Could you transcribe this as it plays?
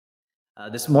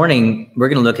This morning, we're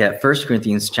going to look at 1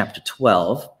 Corinthians chapter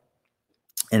 12,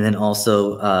 and then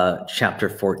also chapter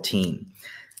 14.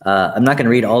 I'm not going to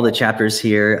read all the chapters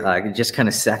here, just kind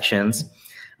of sections.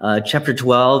 Chapter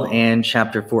 12 and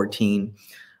chapter 14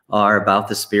 are about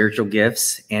the spiritual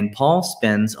gifts, and Paul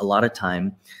spends a lot of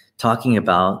time talking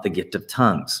about the gift of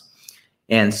tongues.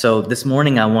 And so this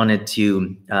morning, I wanted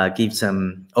to give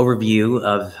some overview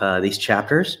of these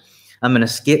chapters. I'm going to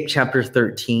skip chapter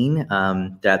 13.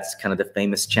 That's kind of the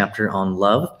famous chapter on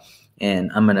love.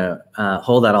 And I'm going to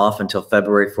hold that off until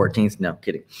February 14th. No,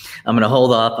 kidding. I'm going to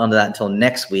hold off on that until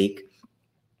next week.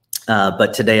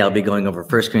 But today I'll be going over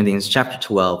 1 Corinthians chapter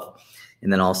 12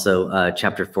 and then also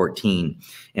chapter 14.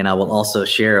 And I will also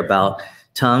share about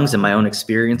tongues and my own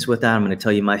experience with that. I'm going to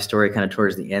tell you my story kind of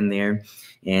towards the end there.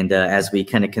 And as we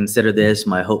kind of consider this,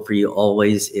 my hope for you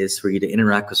always is for you to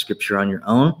interact with Scripture on your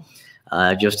own.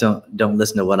 Just don't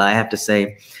listen to what I have to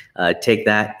say. Take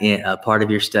that in a part of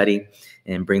your study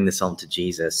and bring this home to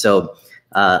Jesus. So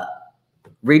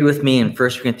read with me in 1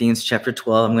 Corinthians chapter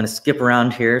 12. I'm going to skip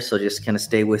around here, so just kind of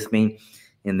stay with me,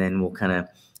 and then we'll kind of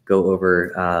go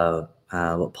over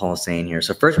what Paul is saying here.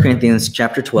 So 1 Corinthians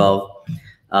chapter 12,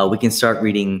 we can start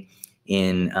reading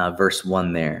in verse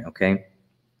 1 there, okay?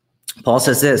 Paul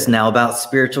says this, "Now about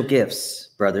spiritual gifts,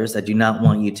 brothers, I do not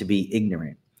want you to be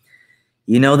ignorant.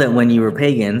 You know that when you were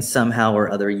pagans, somehow or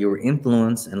other you were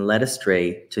influenced and led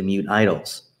astray to mute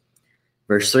idols."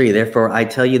 Verse 3, "Therefore I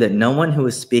tell you that no one who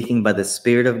is speaking by the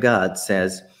Spirit of God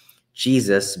says,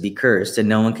 'Jesus be cursed,' and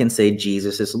no one can say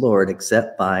Jesus is Lord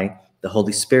except by the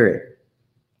Holy Spirit.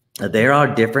 There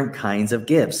are different kinds of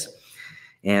gifts."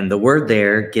 And the word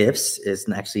there, gifts, is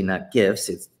actually not gifts.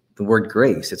 It's the word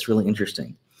grace. It's really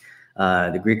interesting.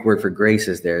 The Greek word for grace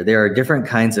is there. There are different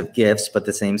kinds of gifts, but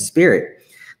the same Spirit.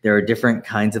 There are different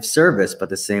kinds of service, but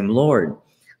the same Lord.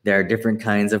 There are different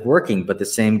kinds of working, but the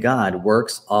same God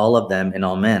works all of them in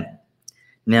all men.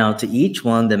 Now to each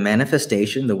one, the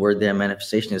manifestation, the word there,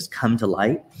 manifestation, is come to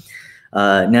light.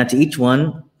 Now to each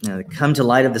one, the come to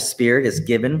light of the Spirit is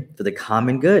given for the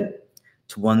common good.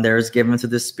 To one there is given through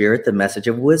the Spirit the message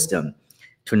of wisdom,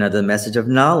 to another the message of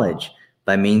knowledge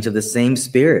by means of the same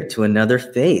Spirit, to another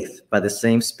faith by the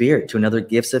same Spirit, to another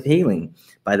gifts of healing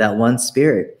by that one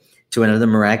Spirit, to another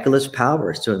miraculous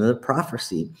powers, to another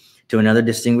prophecy, to another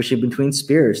distinguishing between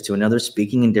spirits, to another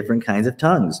speaking in different kinds of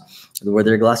tongues, the word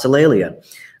there glossolalia,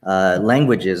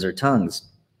 languages or tongues,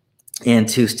 and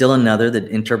to still another the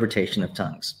interpretation of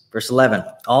tongues. Verse 11,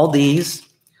 all these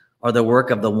are the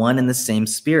work of the one and the same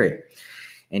Spirit,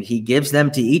 and he gives them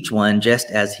to each one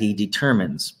just as he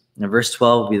determines. Now verse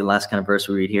 12 will be the last kind of verse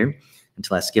we read here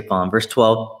until I skip on. Verse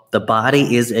 12, the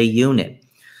body is a unit,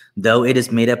 though it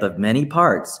is made up of many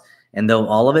parts, and though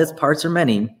all of its parts are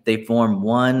many, they form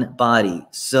one body.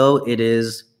 So it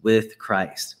is with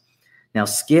Christ. Now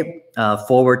skip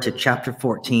forward to chapter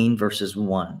 14, verses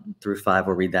 1 through 5.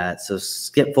 We'll read that. So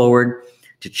skip forward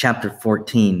to chapter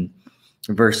 14,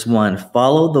 verse 1.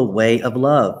 Follow the way of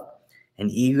love and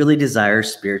eagerly desire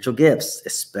spiritual gifts,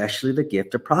 especially the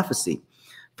gift of prophecy.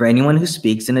 For anyone who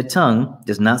speaks in a tongue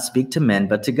does not speak to men,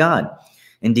 but to God.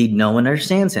 Indeed, no one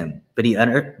understands him, but he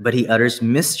utters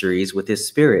mysteries with his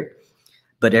spirit.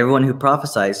 But everyone who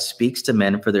prophesies speaks to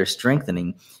men for their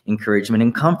strengthening, encouragement,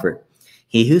 and comfort.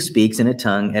 He who speaks in a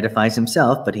tongue edifies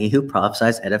himself, but he who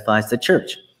prophesies edifies the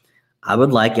church. I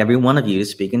would like every one of you to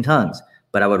speak in tongues,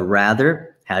 but I would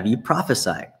rather have you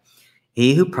prophesy.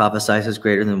 He who prophesies is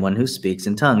greater than one who speaks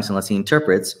in tongues, unless he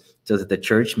interprets, so that the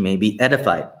church may be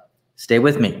edified. Stay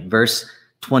with me. Verse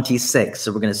 26.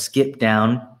 So we're going to skip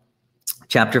down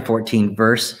chapter 14,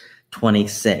 verse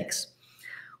 26.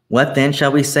 What then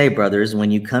shall we say, brothers,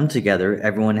 when you come together,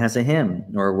 everyone has a hymn,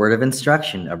 or a word of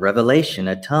instruction, a revelation,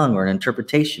 a tongue, or an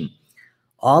interpretation.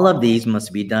 All of these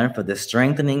must be done for the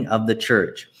strengthening of the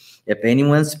church. If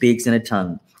anyone speaks in a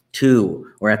tongue,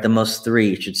 2, or at the most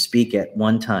 3, should speak at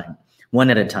one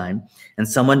at a time, and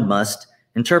someone must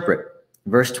interpret.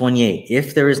 Verse 28,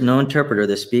 if there is no interpreter,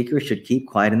 the speaker should keep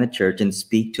quiet in the church and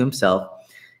speak to himself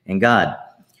and God.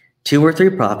 2 or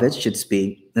 3 prophets should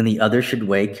speak, and the other should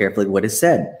weigh carefully what is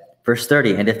said. Verse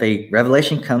 30, and if a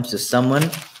revelation comes to someone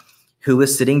who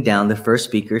is sitting down, the first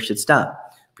speaker should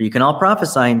stop. For you can all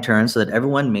prophesy in turn, so that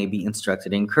everyone may be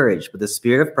instructed and encouraged. But the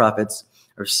spirit of prophets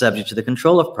are subject to the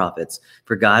control of prophets.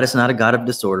 For God is not a God of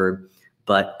disorder,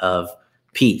 but of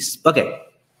peace. Okay,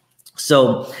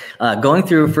 so going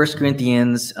through 1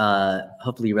 Corinthians,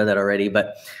 hopefully you read that already,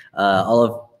 but all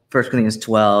of 1 Corinthians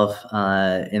 12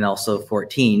 and also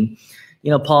 14,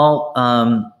 Paul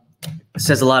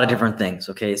says a lot of different things,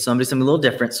 okay? So I'm doing something a little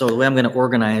different. So the way I'm going to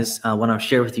organize what I'll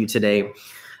share with you today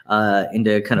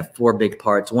into kind of four big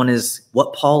parts. One is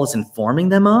what Paul is informing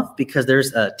them of, because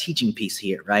there's a teaching piece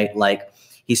here, right? Like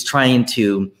he's trying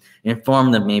to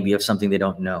inform them maybe of something they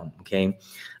don't know, okay?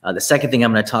 The second thing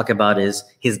I'm going to talk about is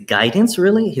his guidance,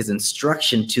 really, his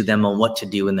instruction to them on what to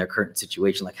do in their current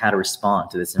situation, like how to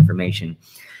respond to this information.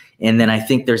 And then I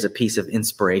think there's a piece of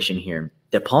inspiration here,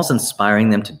 that Paul's inspiring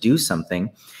them to do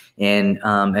something. And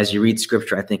as you read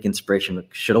scripture, I think inspiration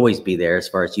should always be there as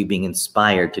far as you being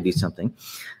inspired to do something.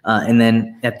 And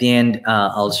then at the end,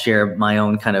 I'll share my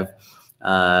own kind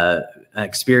of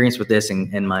experience with this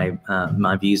and my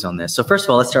my views on this. So first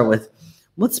of all, let's start with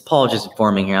what's Paul just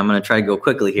informing here. I'm going to try to go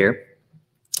quickly here.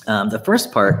 The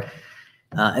first part,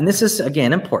 and this is,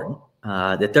 again, important,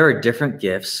 that there are different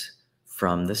gifts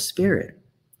from the Spirit.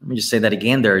 Let me just say that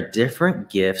again. There are different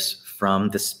gifts from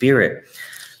the Spirit.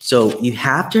 So you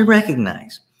have to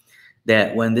recognize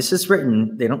that when this is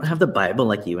written, they don't have the Bible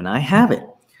like you and I have it.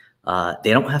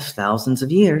 They don't have thousands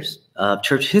of years of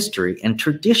church history and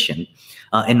tradition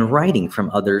and writing from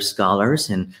other scholars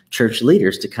and church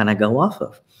leaders to kind of go off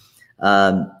of.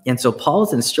 And so Paul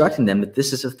is instructing them that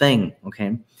this is a thing,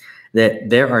 okay, that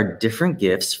there are different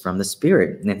gifts from the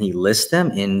Spirit. And he lists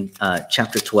them in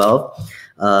chapter 12,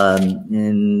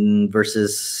 in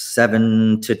verses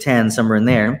 7 to 10, somewhere in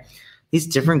there, these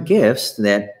different gifts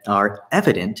that are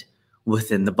evident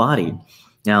within the body.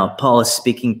 Now, Paul is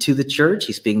speaking to the church.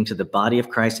 He's speaking to the body of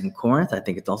Christ in Corinth. I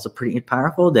think it's also pretty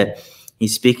powerful that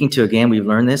he's speaking to, again, we've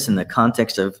learned this in the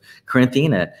context of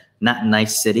Corinthian, a not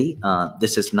nice city.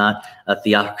 This is not a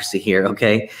theocracy here,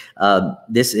 okay?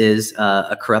 This is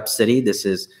a corrupt city. This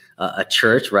is a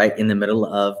church right in the middle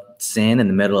of sin, in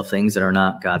the middle of things that are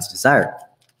not God's desire.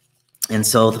 And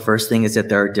so the first thing is that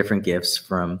there are different gifts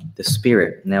from the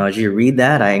Spirit. Now, as you read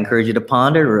that, I encourage you to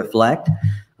ponder, reflect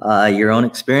your own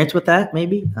experience with that,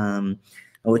 maybe,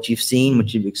 what you've seen,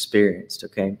 what you've experienced,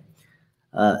 okay?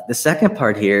 The second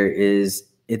part here is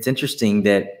it's interesting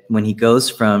that when he goes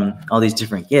from all these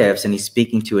different gifts and he's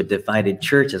speaking to a divided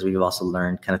church, as we've also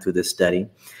learned kind of through this study,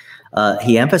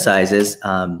 he emphasizes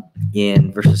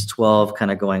in verses 12,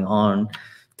 kind of going on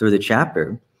through the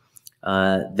chapter,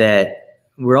 that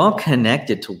we're all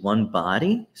connected to one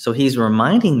body. So he's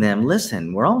reminding them,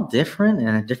 listen, we're all different and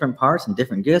at different parts and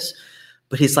different gifts,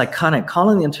 but he's like kind of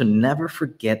calling them to never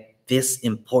forget this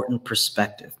important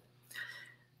perspective.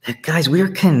 That, guys, we are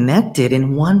connected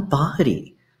in one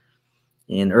body.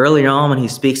 And earlier on, when he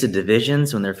speaks of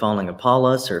divisions, when they're following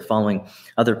Apollos or following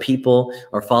other people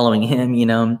or following him, you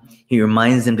know, he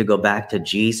reminds them to go back to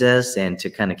Jesus and to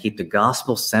kind of keep the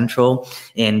gospel central.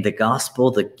 And the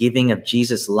gospel, the giving of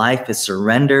Jesus' life, his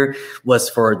surrender, was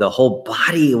for the whole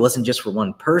body. It wasn't just for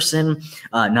one person,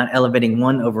 not elevating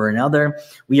one over another.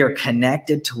 We are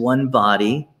connected to one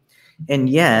body. And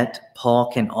yet,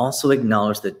 Paul can also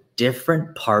acknowledge the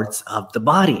different parts of the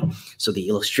body. So the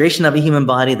illustration of a human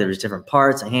body, there's different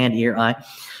parts, a hand, ear, eye,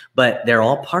 but they're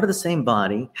all part of the same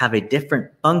body, have a different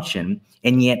function,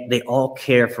 and yet they all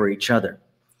care for each other.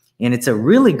 And it's a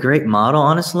really great model,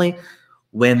 honestly,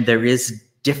 when there is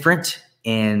different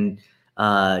and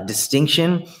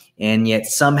distinction, and yet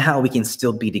somehow we can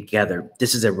still be together.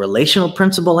 This is a relational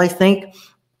principle, I think.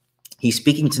 He's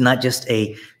speaking to not just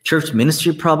a church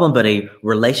ministry problem, but a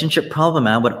relationship problem.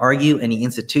 I would argue any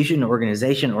institution,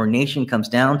 organization, or nation comes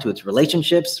down to its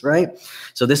relationships, right?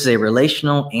 So this is a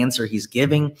relational answer he's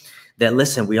giving that,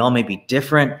 listen, we all may be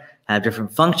different, have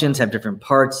different functions, have different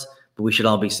parts, but we should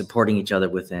all be supporting each other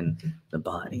within the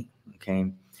body,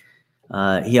 okay?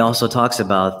 He also talks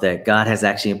about that God has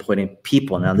actually appointed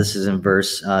people. Now, this is in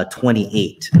verse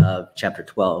 28 of chapter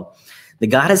 12. That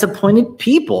God has appointed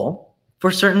people for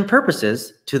certain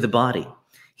purposes to the body.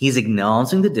 He's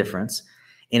acknowledging the difference,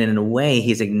 and in a way,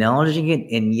 he's acknowledging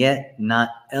it and yet not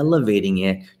elevating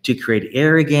it to create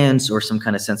arrogance or some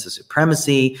kind of sense of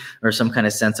supremacy or some kind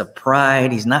of sense of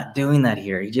pride. He's not doing that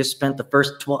here. He just spent the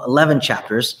first 11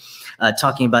 chapters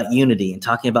talking about unity and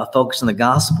talking about focus on the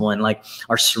gospel and like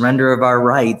our surrender of our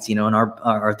rights, you know, and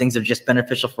our things that are just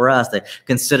beneficial for us, that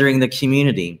considering the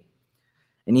community.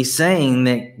 And he's saying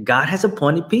that God has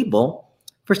appointed people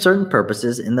for certain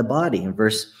purposes in the body. In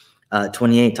verse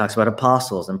 28 talks about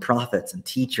apostles and prophets and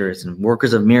teachers and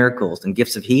workers of miracles and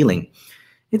gifts of healing.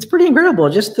 It's pretty incredible,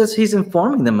 just as he's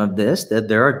informing them of this, that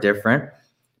there are different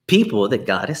people that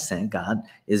God has sent. God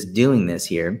is doing this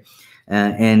here.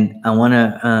 And I want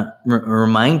to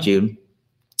remind you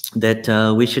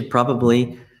that we should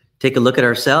probably take a look at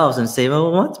ourselves and say,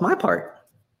 well, what's my part,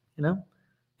 you know,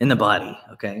 in the body,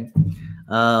 okay?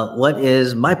 What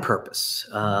is my purpose?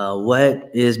 What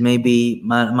is maybe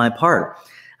my part?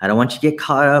 I don't want you to get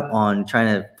caught up on trying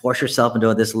to force yourself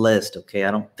into this list, okay?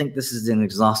 I don't think this is an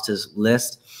exhaustive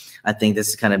list. I think this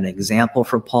is kind of an example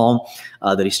for Paul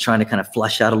that he's trying to kind of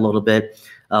flesh out a little bit.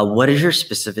 What is your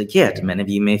specific gift? Many of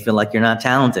you may feel like you're not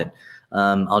talented.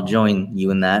 I'll join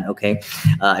you in that, okay?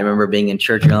 I remember being in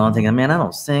church and I'm thinking, man, I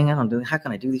don't sing, I don't do, how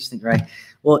can I do these things, right?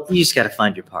 Well, you just got to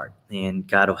find your part, and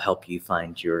God will help you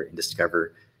find and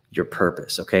discover your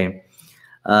purpose, okay?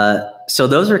 So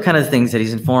those are kind of the things that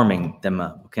he's informing them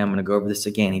of. Okay, I'm going to go over this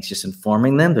again. He's just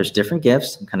informing them. There's different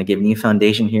gifts. I'm kind of giving you a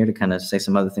foundation here to kind of say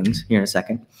some other things here in a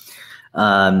second.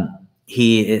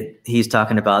 He's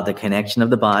talking about the connection of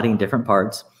the body in different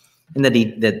parts, and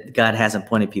that God has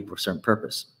appointed people for a certain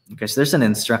purpose. Okay, so there's an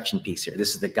instruction piece here.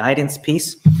 This is the guidance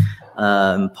piece.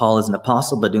 Paul is an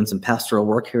apostle, but doing some pastoral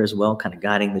work here as well, kind of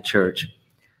guiding the church.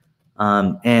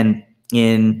 And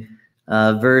in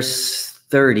verse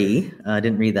 30, I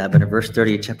didn't read that, but in verse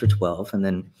 30 of chapter 12, and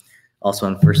then also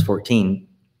in verse 14,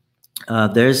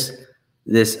 there's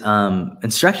this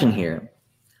instruction here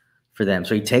for them.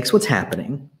 So he takes what's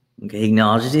happening, okay, he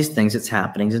acknowledges these things that's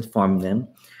happening, he's informing them,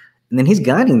 and then he's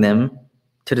guiding them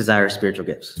to desire spiritual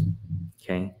gifts,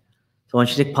 okay? So I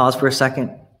want you to pause for a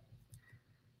second.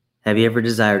 Have you ever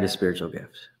desired a spiritual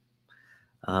gift?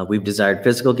 We've desired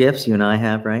physical gifts, you and I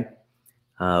have, right?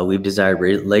 We've desired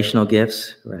relational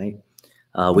gifts, right?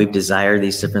 We've desired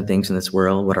these different things in this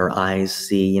world, what our eyes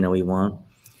see, we want.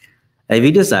 Have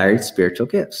you desired spiritual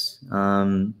gifts?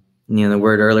 The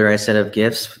word earlier I said of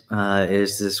gifts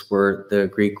is this word, the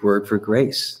Greek word for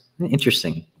grace.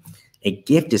 Interesting. A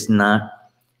gift is not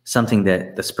something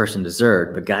that this person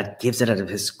deserved, but God gives it out of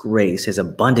his grace, his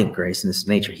abundant grace in this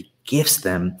nature. He gifts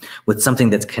them with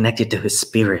something that's connected to his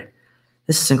spirit.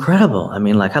 This is incredible. I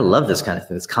love this kind of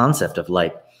thing, this concept of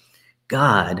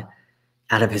God,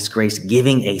 out of his grace,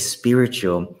 giving a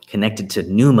spiritual connected to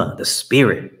pneuma, the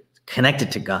spirit,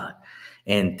 connected to God.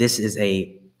 And this is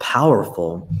a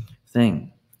powerful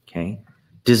thing, okay?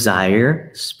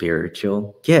 Desire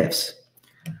spiritual gifts.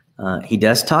 He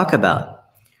does talk about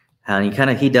how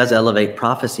he does elevate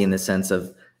prophecy in the sense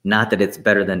of not that it's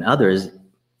better than others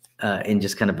in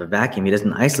just kind of a vacuum. He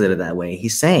doesn't isolate it that way.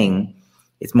 He's saying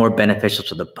it's more beneficial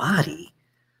to the body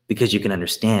because you can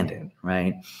understand it,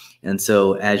 right? And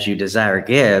so as you desire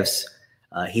gifts,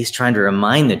 he's trying to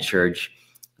remind the church,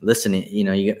 listen,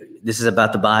 this is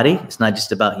about the body. It's not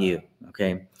just about you,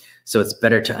 okay? So it's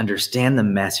better to understand the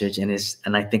message.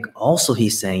 And I think also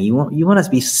he's saying you want us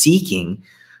to be seeking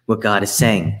what God is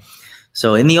saying.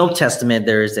 So in the Old Testament,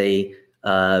 there is a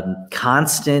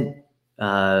constant,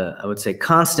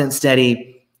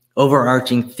 steady,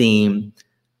 overarching theme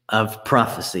of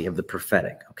prophecy, of the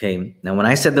prophetic, okay? Now, when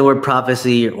I said the word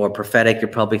prophecy or prophetic, you're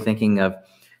probably thinking of,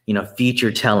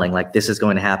 future telling, like this is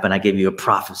going to happen. I give you a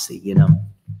prophecy,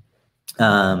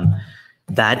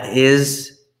 that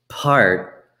is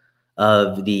part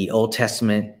of the Old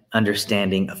Testament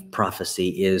understanding of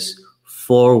prophecy is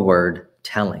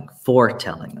foretelling,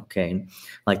 okay?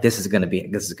 Like this is going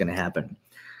to happen.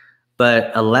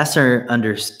 But a lesser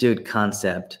understood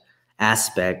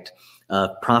aspect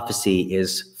of prophecy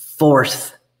is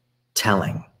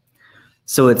forthtelling.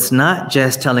 So it's not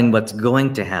just telling what's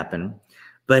going to happen,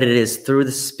 but it is through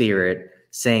the Spirit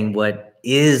saying what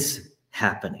is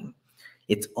happening.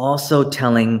 It's also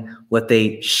telling what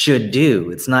they should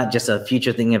do. It's not just a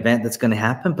future event that's going to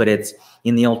happen, but it's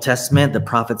in the Old Testament, the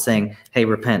prophet saying, hey,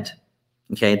 repent.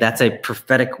 Okay, that's a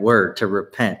prophetic word, to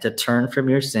repent, to turn from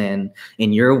your sin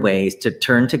in your ways, to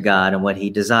turn to God and what he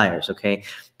desires, okay?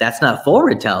 That's not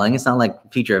forward-telling. It's not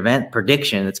like future event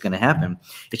prediction that's going to happen.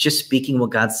 It's just speaking what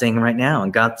God's saying right now,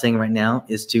 and God's saying right now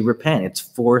is to repent. It's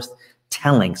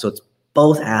forth-telling, so it's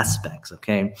both aspects,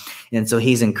 okay? And so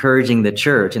he's encouraging the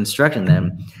church, instructing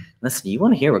them, listen, you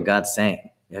want to hear what God's saying,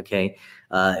 okay?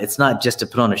 It's not just to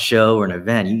put on a show or an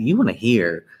event. You want to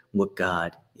hear what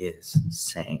God is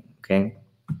saying, okay?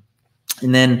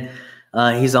 And then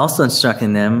he's also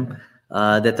instructing them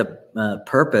that the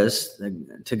purpose,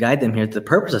 to guide them here, the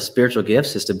purpose of spiritual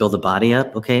gifts is to build the body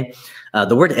up, okay?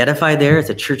 The word edify there is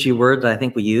a churchy word that I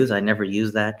think we use. I never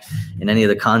use that in any of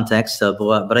the contexts,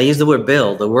 but I use the word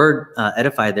build. The word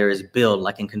edify there is build,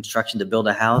 like in construction, to build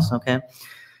a house, okay?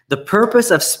 The purpose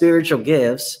of spiritual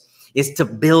gifts is to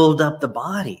build up the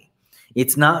body.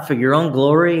 It's not for your own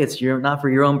glory. It's not for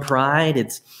your own pride.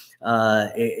 It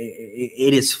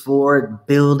is for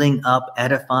building up,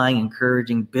 edifying,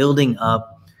 encouraging, building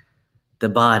up the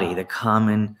body, the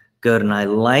common good. And I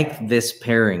like this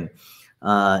pairing,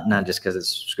 not just because it's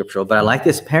scriptural, but I like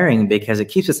this pairing because it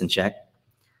keeps us in check.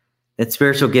 That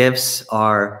spiritual gifts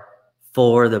are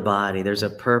for the body. There's a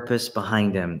purpose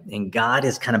behind them, and God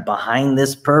is kind of behind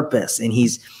this purpose, and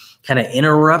he's kind of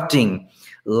interrupting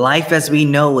life as we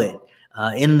know it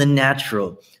in the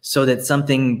natural, so that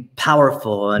something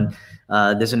powerful, and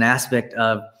there's an aspect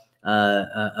of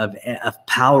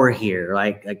power here,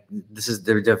 like this is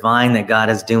the divine that God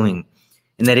is doing,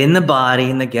 and that in the body,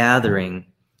 in the gathering,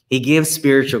 he gives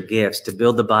spiritual gifts to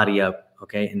build the body up,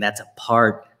 okay? And that's a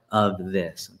part of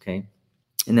this, okay?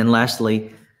 And then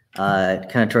lastly,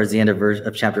 kind of towards the end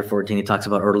of chapter 14, he talks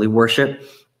about early worship,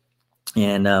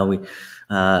 and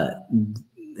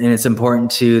and it's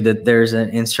important too that there's an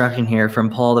instruction here from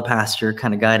Paul the pastor,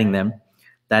 kind of guiding them,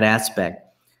 that aspect,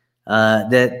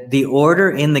 that the order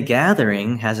in the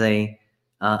gathering has a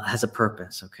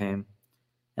purpose, okay?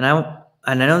 And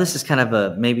I know this is kind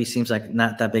of maybe seems like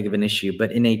not that big of an issue,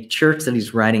 but in a church that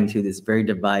he's writing to that's very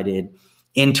divided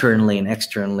internally and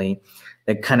externally,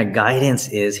 the kind of guidance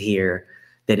is here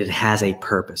that it has a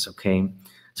purpose, okay?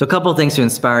 So a couple of things to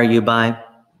inspire you by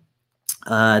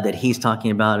that he's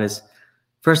talking about is,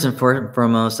 first and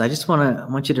foremost, I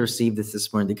want you to receive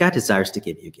this morning, that God desires to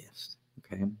give you gifts,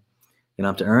 okay? You don't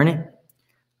have to earn it.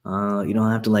 You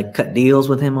don't have to like cut deals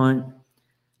with him on it.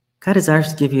 God desires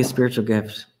to give you a spiritual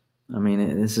gift. I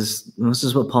mean, this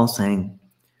is what Paul's saying.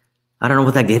 I don't know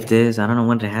what that gift is. I don't know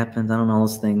when it happens. I don't know all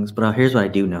those things. But here's what I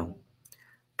do know.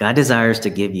 God desires to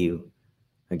give you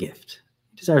a gift.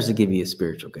 He desires to give you a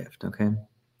spiritual gift, okay?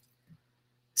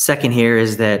 Second here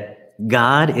is that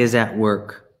God is at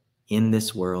work in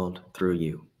this world through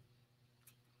you.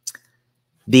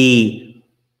 The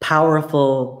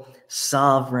powerful,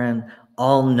 sovereign,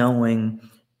 all-knowing,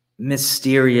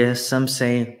 mysterious, some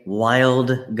say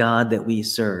wild God that we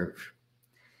serve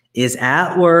is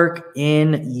at work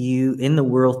in you, in the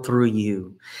world through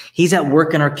you. He's at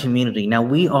work in our community. Now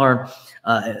we are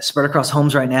spread across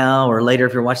homes right now, or later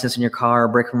if you're watching this in your car, or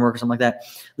break from work or something like that.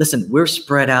 Listen, we're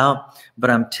spread out, but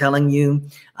I'm telling you,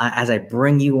 as I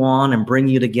bring you on and bring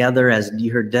you together, as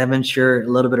you heard Devin share a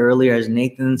little bit earlier, as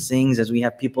Nathan sings, as we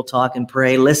have people talk and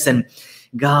pray, listen,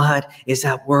 God is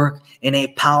at work in a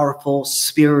powerful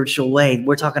spiritual way.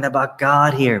 We're talking about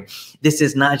God here. This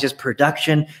is not just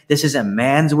production. This isn't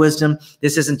man's wisdom.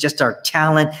 This isn't just our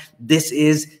talent. This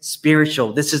is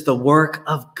spiritual. This is the work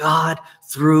of God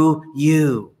through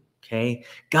you, okay?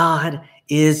 God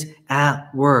is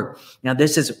at work. Now,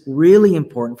 this is really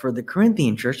important for the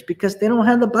Corinthian church because they don't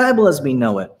have the Bible as we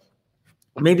know it.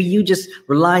 Maybe you just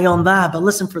rely on that, but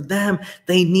listen, for them,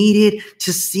 they needed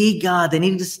to see God. They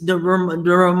needed the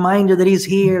reminder that he's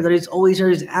here, that he's always here,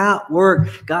 he's at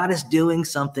work. God is doing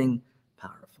something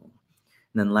powerful.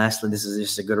 And then lastly, this is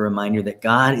just a good reminder that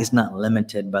God is not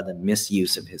limited by the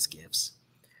misuse of his gifts.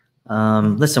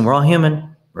 Listen, we're all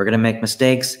human. We're going to make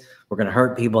mistakes. We're going to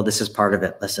hurt people. This is part of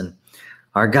it. Listen,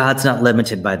 our God's not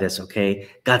limited by this, okay?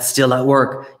 God's still at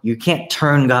work. You can't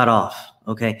turn God off.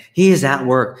 Okay, he is at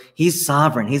work. He's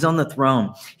sovereign. He's on the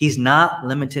throne. He's not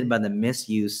limited by the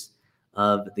misuse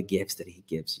of the gifts that he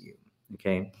gives you.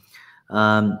 Okay,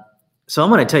 so I'm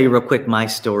going to tell you real quick my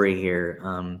story here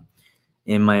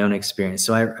in my own experience.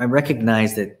 So I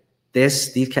recognize that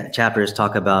these chapters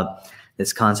talk about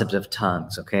this concept of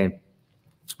tongues. Okay,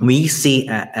 we see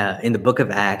in the book of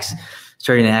Acts,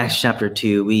 starting in Acts chapter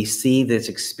 2, we see this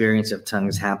experience of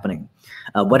tongues happening.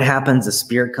 What happens? The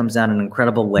Spirit comes down in an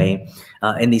incredible way,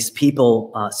 and these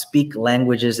people speak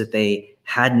languages that they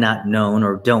had not known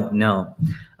or don't know.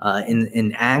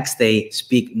 In Acts, they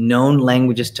speak known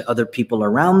languages to other people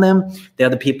around them. The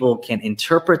other people can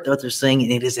interpret what they're saying,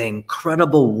 and it is an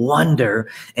incredible wonder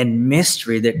and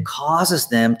mystery that causes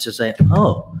them to say,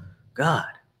 "Oh, God,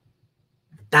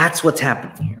 that's what's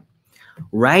happening here."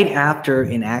 Right after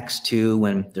in Acts 2,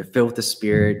 when they're filled with the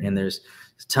Spirit and there's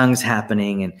tongues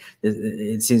happening, and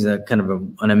it seems a kind of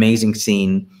an amazing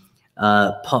scene.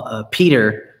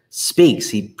 Peter speaks,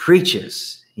 he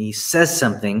preaches, he says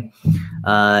something,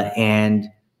 and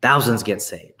thousands get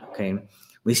saved. Okay,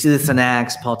 we see this in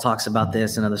Acts. Paul talks about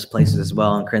this in other places as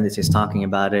well. In Corinthians, he's talking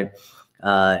about it.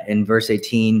 In verse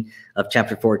 18 of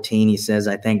chapter 14, he says,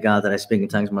 "I thank God that I speak in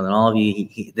tongues more than all of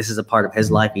you." This is a part of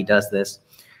his life. He does this,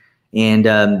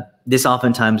 and this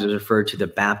oftentimes is referred to the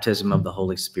baptism of the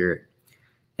Holy Spirit.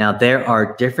 Now, there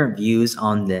are different views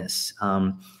on this.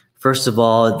 First of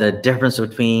all, the difference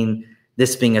between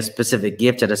this being a specific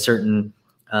gift at a certain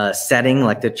setting,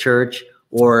 like the church,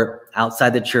 or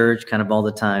outside the church, kind of all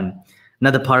the time.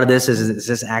 Another part of this is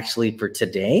this actually for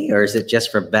today, or is it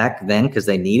just for back then because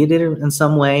they needed it in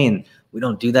some way, and we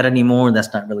don't do that anymore?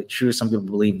 That's not really true. Some people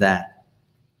believe that.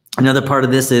 Another part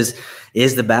of this is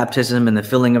the baptism and the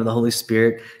filling of the Holy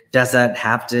Spirit. Does that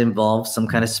have to involve some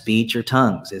kind of speech or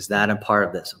tongues? Is that a part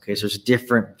of this? Okay, so there's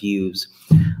different views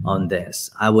on this.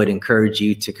 I would encourage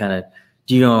you to kind of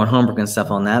do your own homework and stuff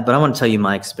on that, but I want to tell you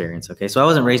my experience, okay? So I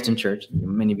wasn't raised in church.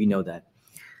 Many of you know that.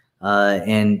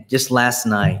 And just last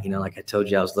night, like I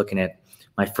told you, I was looking at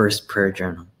my first prayer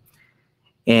journal.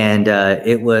 And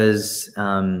it was,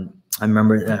 I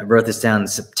remember I wrote this down in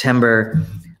September.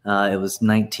 It was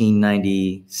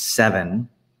 1997.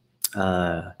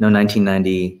 No,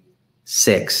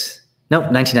 1996. Nope,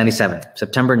 1997.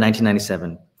 September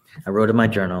 1997. I wrote in my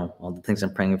journal all the things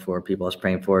I'm praying for, people I was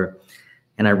praying for.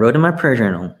 And I wrote in my prayer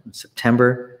journal,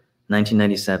 September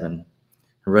 1997,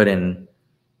 I wrote in, I'm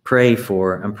praying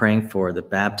for the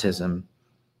baptism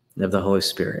of the Holy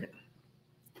Spirit.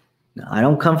 Now, I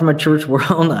don't come from a church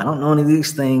world. I don't know any of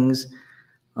these things.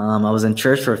 I was in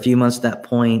church for a few months at that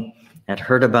point. I'd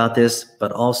heard about this,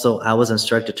 but also I was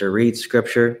instructed to read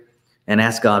scripture and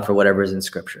ask God for whatever is in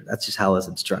scripture. That's just how I was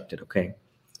instructed, okay?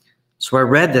 So I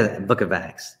read the book of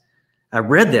Acts. I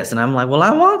read this and I'm like, well,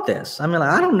 I want this. I mean,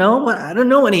 I don't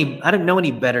know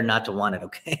any better not to want it,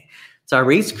 okay? So I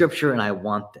read scripture and I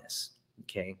want this,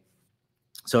 okay?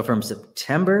 So from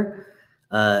September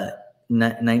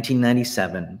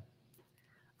 1997,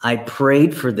 I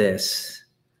prayed for this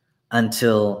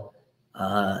until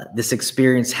this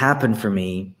experience happened for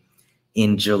me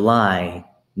in July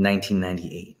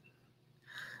 1998.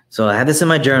 So I had this in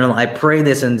my journal. I prayed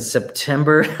this in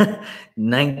September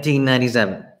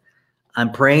 1997.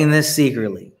 I'm praying this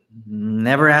secretly.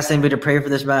 Never asked anybody to pray for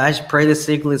this, but I should pray this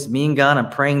secretly. It's me and God. I'm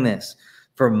praying this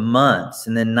for months.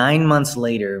 And then 9 months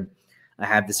later, I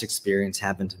have this experience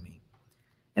happen to me.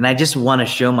 And I just want to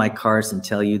show my cards and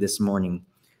tell you this morning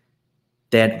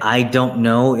that I don't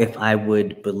know if I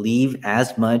would believe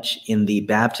as much in the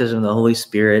baptism of the Holy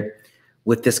Spirit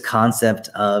with this concept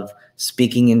of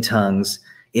speaking in tongues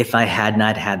if I had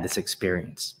not had this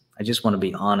experience. I just want to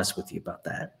be honest with you about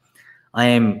that.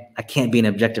 I can't be an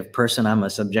objective person. I'm a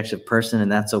subjective person,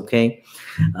 and that's okay.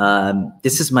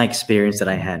 This is my experience that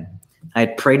I had. I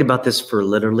had prayed about this for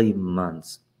literally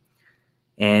months.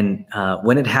 And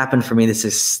when it happened for me,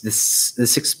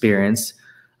 this experience,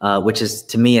 which is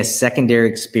to me a secondary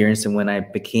experience than when I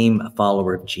became a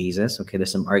follower of Jesus. Okay,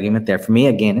 there's some argument there. For me,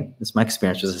 again, this my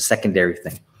experience was a secondary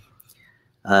thing.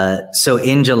 So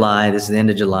in July, this is the end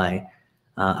of July,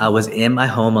 I was in my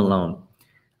home alone.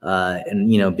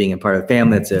 And being a part of a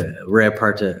family, it's a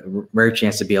rare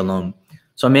chance to be alone.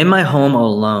 So I'm in my home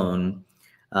alone.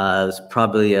 It was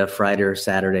probably a Friday or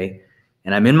Saturday,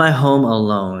 and I'm in my home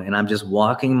alone, and I'm just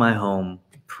walking my home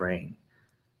praying.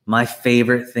 My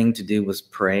favorite thing to do was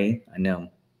pray. I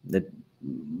know that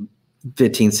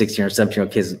 15, 16, or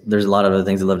 17-year-old kids, there's a lot of other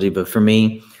things I love to do, but for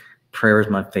me, prayer is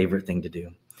my favorite thing to do.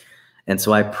 And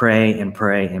so I pray and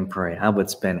pray and pray. I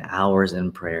would spend hours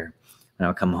in prayer. When I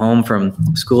would come home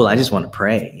from school, I just want to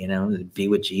pray, to be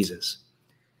with Jesus.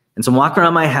 And so I'm walking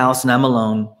around my house and I'm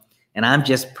alone and I'm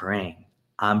just praying.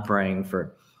 I'm praying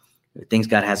for things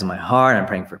God has in my heart. I'm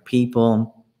praying for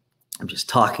people. I'm just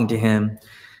talking to him.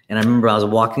 And I remember I was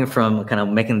walking from kind of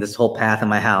making this whole path in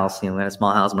my house. We had a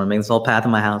small house. I'm making this whole path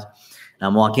in my house. And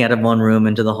I'm walking out of one room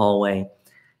into the hallway.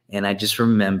 And I just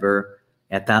remember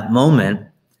at that moment,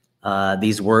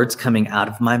 these words coming out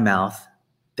of my mouth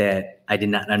that I did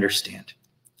not understand.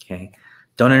 Okay.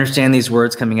 Don't understand these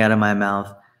words coming out of my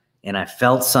mouth. And I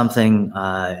felt something,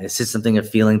 it's just something, a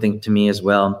feeling thing to me as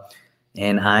well.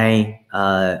 And I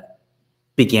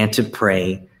began to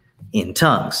pray in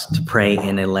tongues, to pray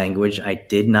in a language I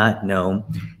did not know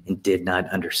and did not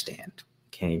understand.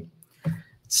 Okay.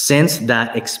 Since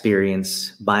that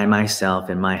experience by myself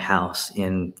in my house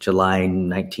in July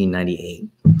 1998,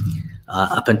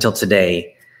 up until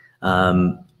today,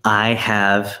 I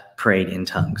have prayed in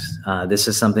tongues. This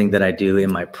is something that I do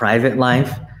in my private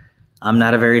life. I'm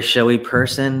not a very showy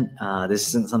person. This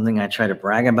isn't something I try to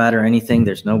brag about or anything.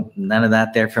 There's none of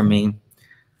that there for me.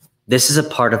 This is a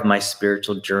part of my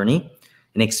spiritual journey,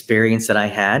 an experience that I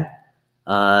had,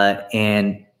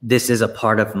 and this is a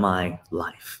part of my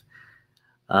life.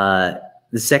 The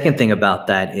second thing about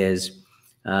that is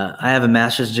I have a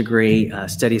master's degree,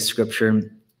 study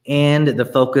scripture, and the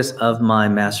focus of my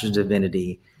master's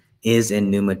divinity is in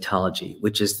pneumatology,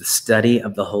 which is the study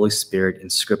of the Holy Spirit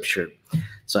in scripture.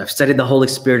 So I've studied the Holy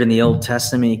Spirit in the Old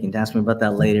Testament. You can ask me about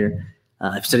that later.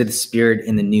 I've studied the Spirit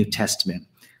in the New Testament.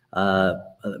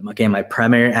 Again, my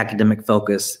primary academic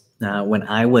focus when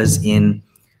I was in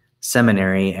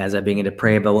seminary, as I began to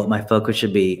pray about what my focus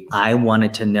should be, I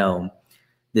wanted to know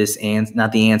this,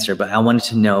 not the answer, but I wanted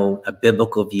to know a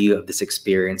biblical view of this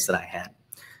experience that I had.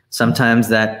 Sometimes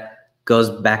that goes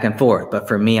back and forth, but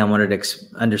for me, I wanted to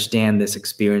understand this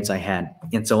experience I had.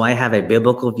 And so I have a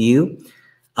biblical view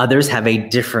Others have a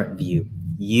different view.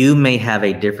 You may have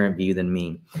a different view than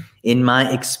me. In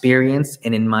my experience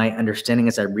and in my understanding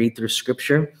as I read through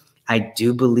Scripture, I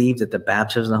do believe that the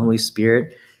baptism of the Holy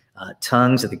Spirit,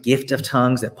 tongues, or the gift of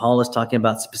tongues that Paul is talking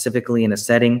about specifically in a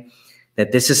setting,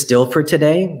 that this is still for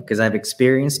today because I've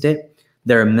experienced it.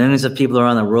 There are millions of people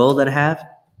around the world that have.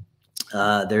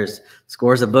 There's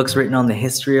scores of books written on the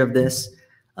history of this.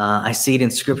 I see it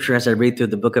in Scripture as I read through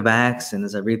the book of Acts and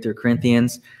as I read through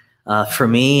Corinthians. For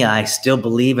me, I still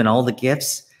believe in all the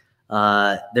gifts.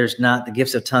 There's not the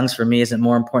gifts of tongues for me isn't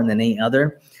more important than any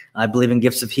other. I believe in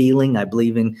gifts of healing. I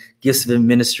believe in gifts of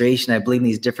administration. I believe in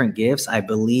these different gifts. I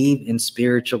believe in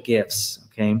spiritual gifts.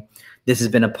 Okay. This has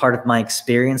been a part of my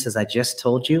experience, as I just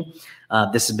told you.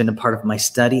 This has been a part of my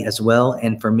study as well.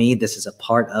 And for me, this is a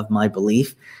part of my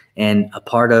belief and a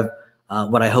part of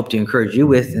what I hope to encourage you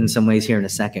with in some ways here in a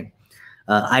second.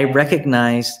 I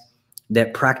recognize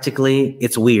that practically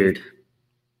it's weird.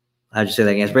 I'll just say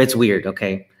that again, but it's weird,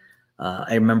 okay?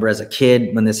 I remember as a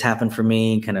kid when this happened for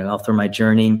me, kind of all through my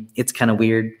journey, it's kind of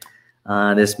weird.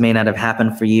 This may not have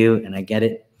happened for you, and I get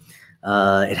it.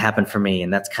 It happened for me,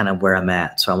 and that's kind of where I'm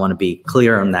at. So I want to be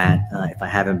clear on that if I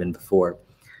haven't been before.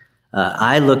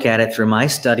 I look at it through my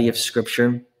study of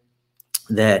Scripture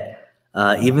that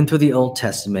even through the Old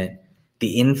Testament,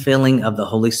 the infilling of the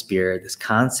Holy Spirit, this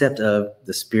concept of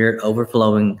the Spirit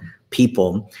overflowing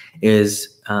people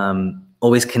is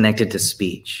always connected to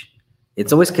speech.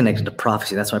 It's always connected to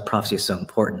prophecy. That's why prophecy is so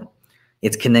important.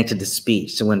 It's connected to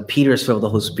speech. So when Peter is filled with the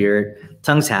Holy Spirit,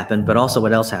 tongues happen, but also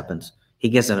what else happens? He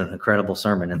gives an incredible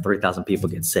sermon and 3,000 people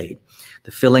get saved.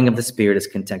 The filling of the Spirit is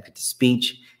connected to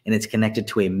speech, and it's connected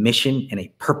to a mission and a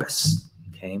purpose,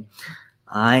 okay?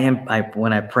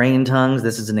 When I pray in tongues,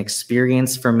 this is an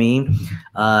experience for me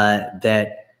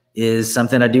that is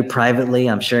something I do privately.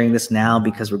 I'm sharing this now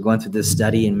because we're going through this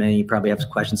study, and many of you probably have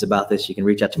questions about this. You can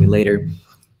reach out to me later.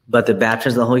 But the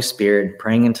baptism of the Holy Spirit,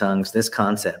 praying in tongues, this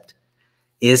concept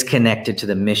is connected to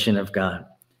the mission of God,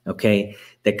 okay?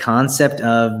 The concept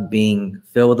of being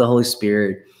filled with the Holy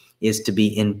Spirit is to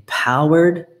be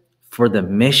empowered for the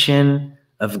mission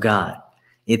of God.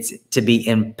 It's to be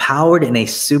empowered in a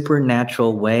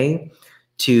supernatural way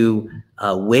to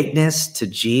witness to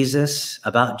Jesus,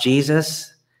 about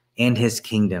Jesus and his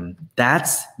kingdom.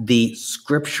 That's the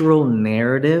scriptural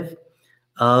narrative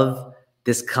of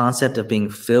this concept of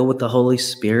being filled with the Holy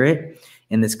Spirit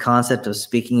and this concept of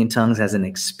speaking in tongues as an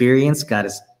experience. God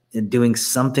is doing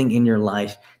something in your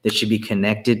life that should be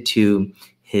connected to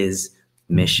his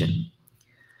mission.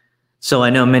 So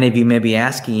I know many of you may be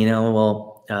asking,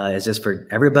 well, is this for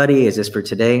everybody? Is this for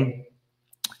today?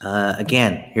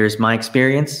 Again, here's my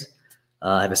experience.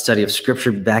 I have a study of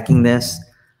Scripture backing this.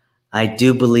 I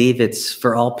do believe it's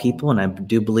for all people, and I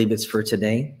do believe it's for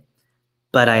today.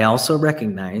 But I also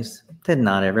recognize that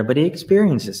not everybody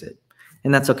experiences it,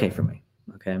 and that's okay for me,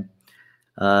 okay?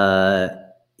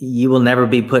 You will never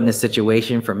be put in a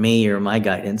situation for me or my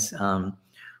guidance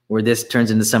where this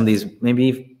turns into some of these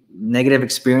maybe negative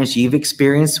experience you've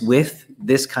experienced with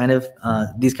this kind of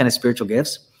these kind of spiritual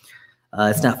gifts.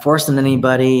 It's not forced on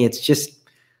anybody. It's just,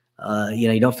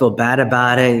 you don't feel bad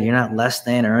about it. You're not less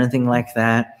than or anything like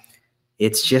that.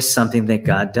 It's just something that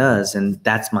God does, and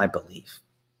that's my belief.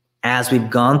 As we've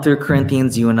gone through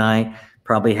Corinthians, you and I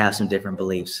probably have some different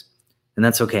beliefs, and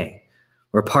that's okay.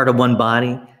 We're part of one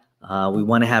body. We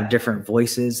want to have different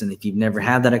voices, and if you've never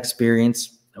had that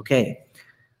experience, okay.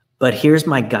 But here's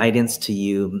my guidance to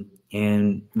you,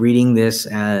 and reading this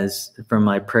as from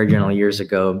my prayer journal years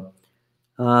ago,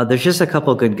 there's just a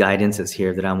couple good guidances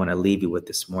here that I want to leave you with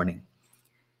this morning.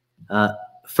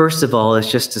 First of all,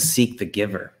 is just to seek the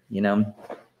giver.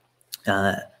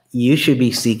 You should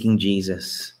be seeking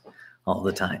Jesus all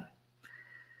the time.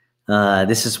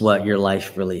 This is what your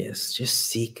life really is. Just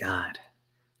seek God.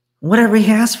 Whatever he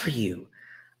has for you.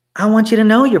 I want you to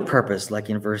know your purpose, like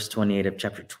in verse 28 of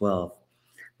chapter 12.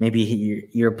 Maybe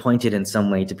you're appointed in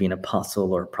some way to be an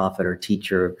apostle or a prophet or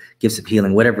teacher, gifts of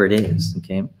healing, whatever it is,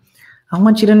 okay? I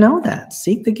want you to know that.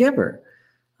 Seek the giver.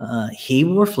 He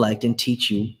will reflect and teach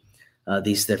you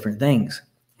these different things.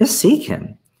 Just seek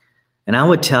him. And I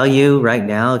would tell you right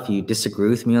now, if you disagree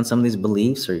with me on some of these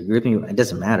beliefs or you agree with me, it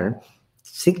doesn't matter.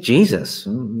 Seek Jesus.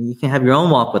 You can have your own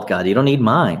walk with God. You don't need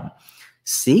mine.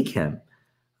 Seek him.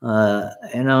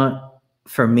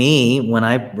 For me, when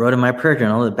I wrote in my prayer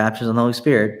journal, the baptism of the Holy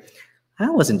Spirit, I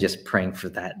wasn't just praying for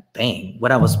that bang.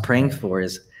 What I was praying for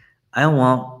is, I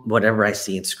want whatever I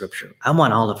see in Scripture. I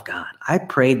want all of God. I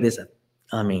prayed this, a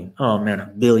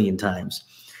billion times.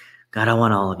 God, I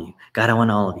want all of you. God, I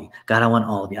want all of you. God, I want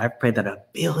all of you. I've prayed that 1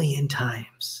 billion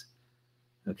times.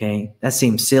 Okay, that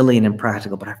seems silly and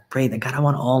impractical, but I pray that, God, I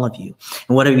want all of you.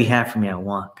 And whatever you have for me, I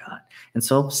want, God. And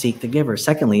so seek the giver.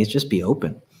 Secondly, is just be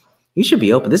open. You should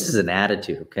be open. This is an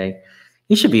attitude, okay?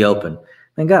 You should be open.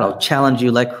 And God will challenge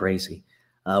you like crazy,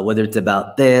 whether it's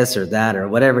about this or that or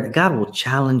whatever. God will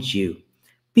challenge you.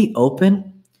 Be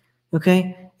open,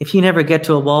 okay? If you never get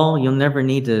to a wall, you'll never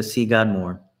need to see God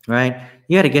more, right?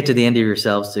 You got to get to the end of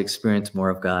yourselves to experience more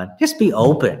of God. Just be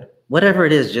open. Whatever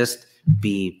it is, just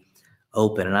be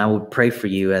open. And I would pray for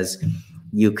you as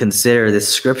you consider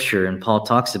this scripture, and Paul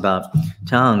talks about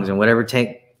tongues and wherever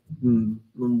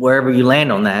you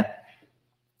land on that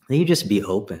you just be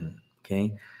open.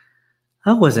 Okay.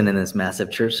 I wasn't in this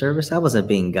massive church service. I wasn't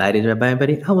being guided by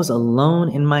anybody. I was alone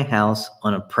in my house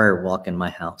on a prayer walk in my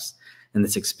house. And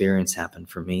this experience happened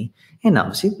for me. And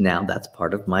obviously now that's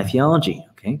part of my theology.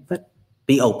 Okay. But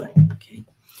be open. Okay.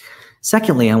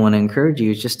 Secondly, I want to encourage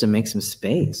you just to make some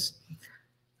space.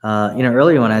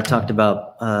 Earlier when I talked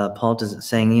about Paul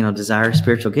saying, desire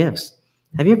spiritual gifts.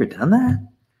 Have you ever done that?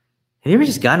 Have you ever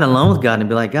just gotten alone with God and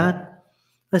be like, God,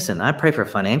 listen, I pray for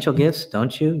financial gifts,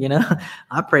 don't you?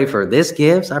 I pray for this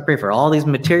gifts. I pray for all these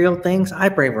material things. I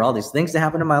pray for all these things to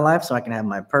happen in my life so I can have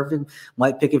my perfect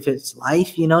white picket fence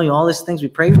life. All these things we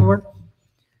pray for.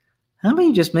 How about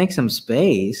you just make some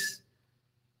space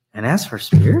and ask for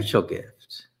spiritual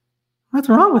gifts? What's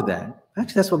wrong with that?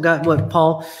 Actually, that's what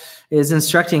Paul is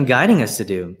instructing, guiding us to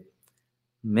do.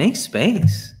 Make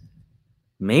space.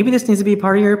 Maybe this needs to be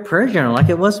part of your prayer journal like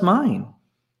it was mine.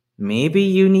 Maybe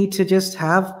you need to just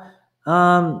have,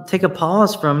 take a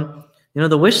pause from,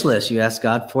 the wish list you ask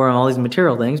God for and all these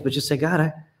material things, but just say, God,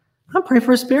 I pray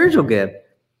for a spiritual gift.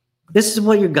 This is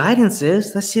what your guidance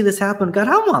is. Let's see this happen. God,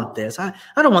 I want this. I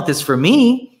don't want this for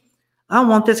me. I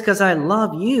want this because I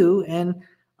love you, and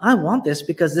I want this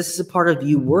because this is a part of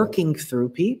you working through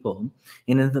people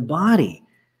and in the body.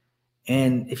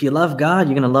 And if you love God,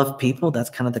 you're going to love people. That's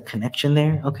kind of the connection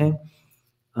there, okay?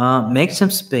 Make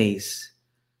some space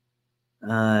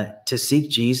to seek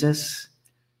Jesus,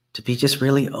 to be just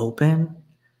really open,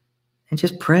 and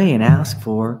just pray and ask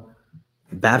for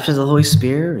baptism of the Holy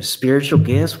Spirit or spiritual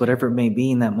gifts, whatever it may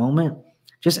be in that moment.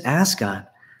 Just ask God.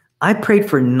 I prayed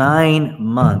for 9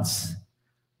 months.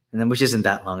 And then, which isn't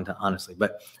that long, honestly,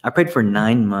 but I prayed for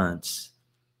 9 months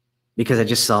because I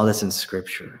just saw this in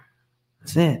scripture.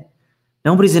 That's it.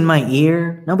 Nobody's in my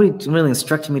ear. Nobody's really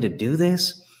instructing me to do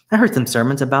this. I heard some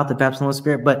sermons about the baptism of the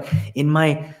Spirit, but in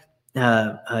my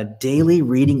daily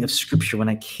reading of scripture, when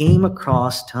I came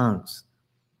across tongues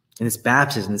and this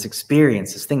baptism, this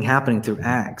experience, this thing happening through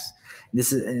Acts,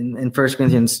 this is in 1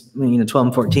 Corinthians 12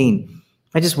 and 14,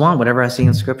 I just want whatever I see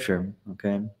in scripture,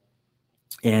 okay?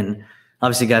 And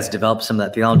obviously, God's developed some of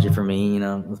that theology for me,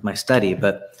 with my study,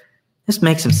 but just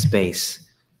make some space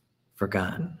for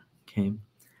God, okay?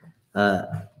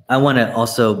 I want to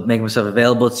also make myself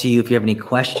available to you if you have any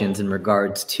questions in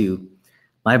regards to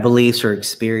my beliefs or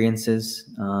experiences.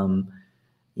 I'm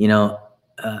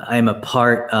a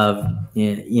part of,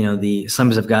 the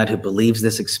Assemblies of God who believes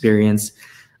this experience.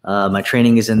 My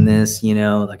training is in this,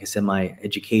 like I said, my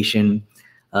education.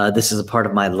 This is a part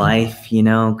of my life,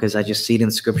 because I just see it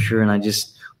in scripture and I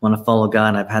just want to follow God.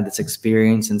 And I've had this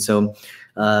experience. And so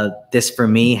this for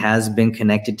me has been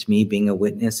connected to me being a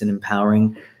witness and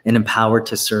empowered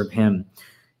to serve him.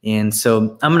 And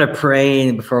so I'm going to pray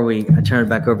before I turn it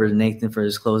back over to Nathan for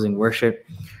his closing worship.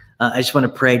 I just want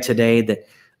to pray today that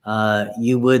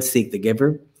you would seek the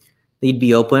giver, that you'd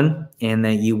be open, and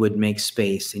that you would make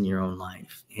space in your own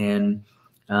life. And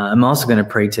I'm also going to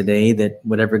pray today that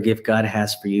whatever gift God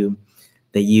has for you,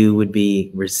 that you would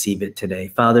receive it today.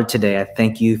 Father, today I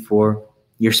thank you for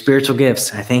your spiritual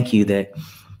gifts. I thank you that,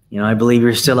 I believe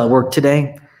you're still at work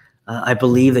today. I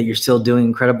believe that you're still doing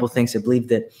incredible things. I believe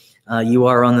that you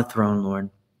are on the throne, Lord.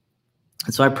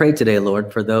 And so I pray today,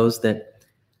 Lord, for those that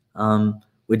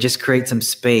would just create some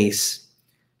space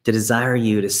to desire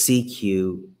you, to seek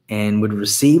you, and would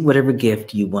receive whatever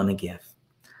gift you want to give.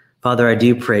 Father, I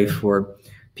do pray for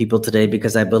people today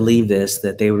because I believe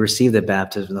that they would receive the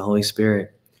baptism of the Holy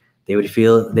Spirit. They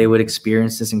would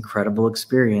experience this incredible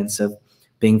experience of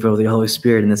being filled with the Holy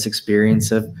Spirit and this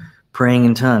experience of praying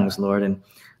in tongues, Lord. And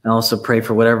I also pray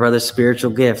for whatever other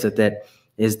spiritual gift that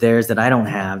is theirs that I don't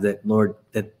have, that, Lord,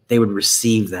 that they would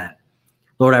receive that.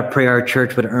 Lord, I pray our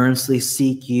church would earnestly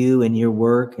seek you and your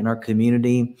work in our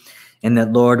community, and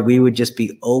that, Lord, we would just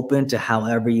be open to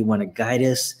however you want to guide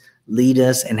us, lead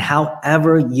us, and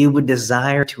however you would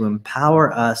desire to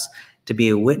empower us to be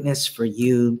a witness for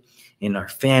you in our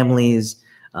families,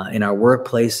 in our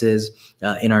workplaces,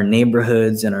 in our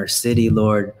neighborhoods, in our city,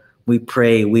 Lord. We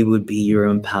pray we would be your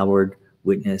empowered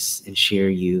witness and share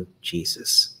you,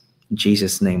 Jesus. In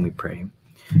Jesus' name we pray.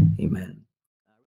 Amen.